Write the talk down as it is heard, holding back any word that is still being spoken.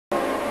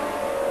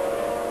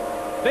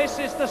This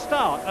is the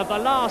start of the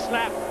last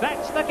lap.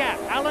 That's the gap.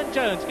 Alan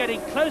Jones getting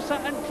closer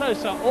and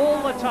closer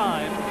all the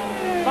time.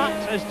 But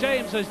as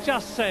James has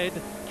just said,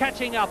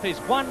 catching up is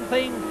one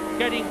thing,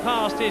 getting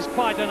past is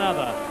quite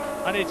another.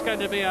 And it's going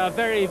to be a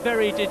very,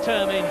 very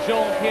determined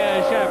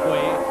Jean-Pierre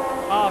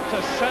Jabouille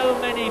after so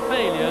many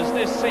failures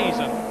this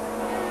season.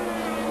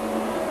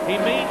 He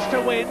means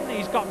to win.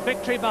 He's got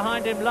victory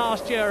behind him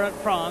last year at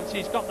France.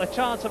 He's got the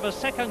chance of a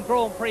second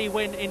Grand Prix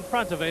win in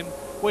front of him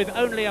with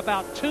only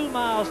about 2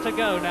 miles to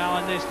go now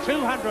in this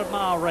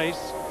 200-mile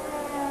race.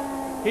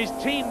 His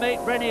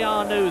teammate René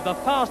Arnoux, the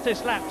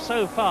fastest lap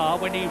so far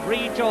when he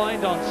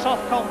rejoined on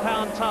soft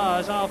compound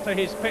tyres after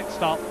his pit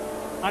stop.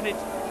 And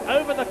it's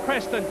over the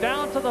crest and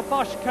down to the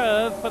Bosch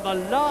curve for the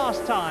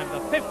last time, the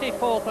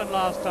 54th and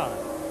last time.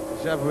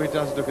 Jabouille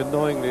does look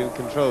annoyingly in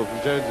control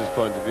from Jones's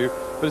point of view,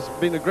 but it's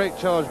been a great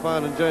charge by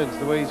Alan Jones,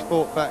 the way he's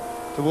fought back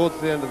towards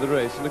the end of the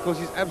race. And of course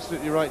he's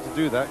absolutely right to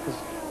do that, because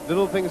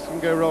little things can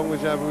go wrong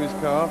with Jabouille's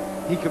car.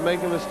 He can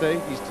make a mistake,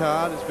 he's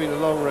tired, it's been a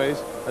long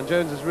race, and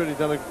Jones has really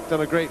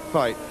done a great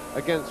fight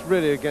against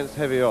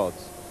heavy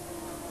odds.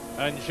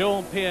 And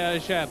Jean-Pierre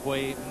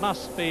Jabouille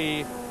must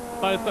be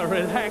both a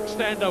relaxed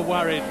and a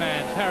worried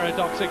man,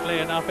 paradoxically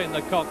enough, in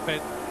the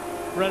cockpit.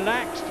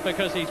 Relaxed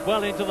because he's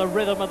well into the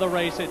rhythm of the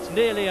race, it's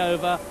nearly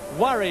over.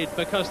 Worried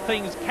because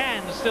things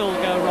can still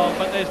go wrong,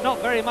 but there's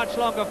not very much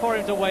longer for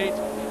him to wait,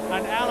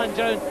 and Alan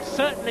Jones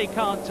certainly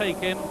can't take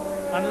him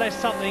unless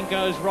something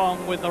goes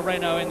wrong with the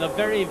Renault in the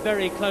very,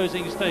 very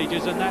closing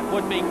stages, and that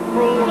would be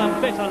cruel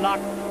and bitter luck.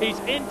 He's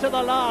into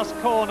the last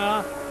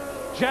corner.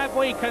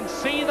 Jabouille can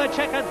see the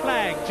checkered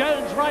flag.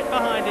 Jones right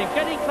behind him,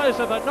 getting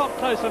closer but not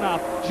close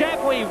enough.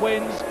 Jabouille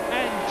wins,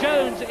 and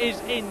Jones is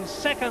in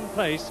second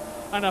place,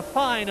 and a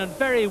fine and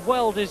very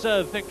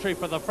well-deserved victory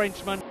for the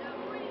Frenchman.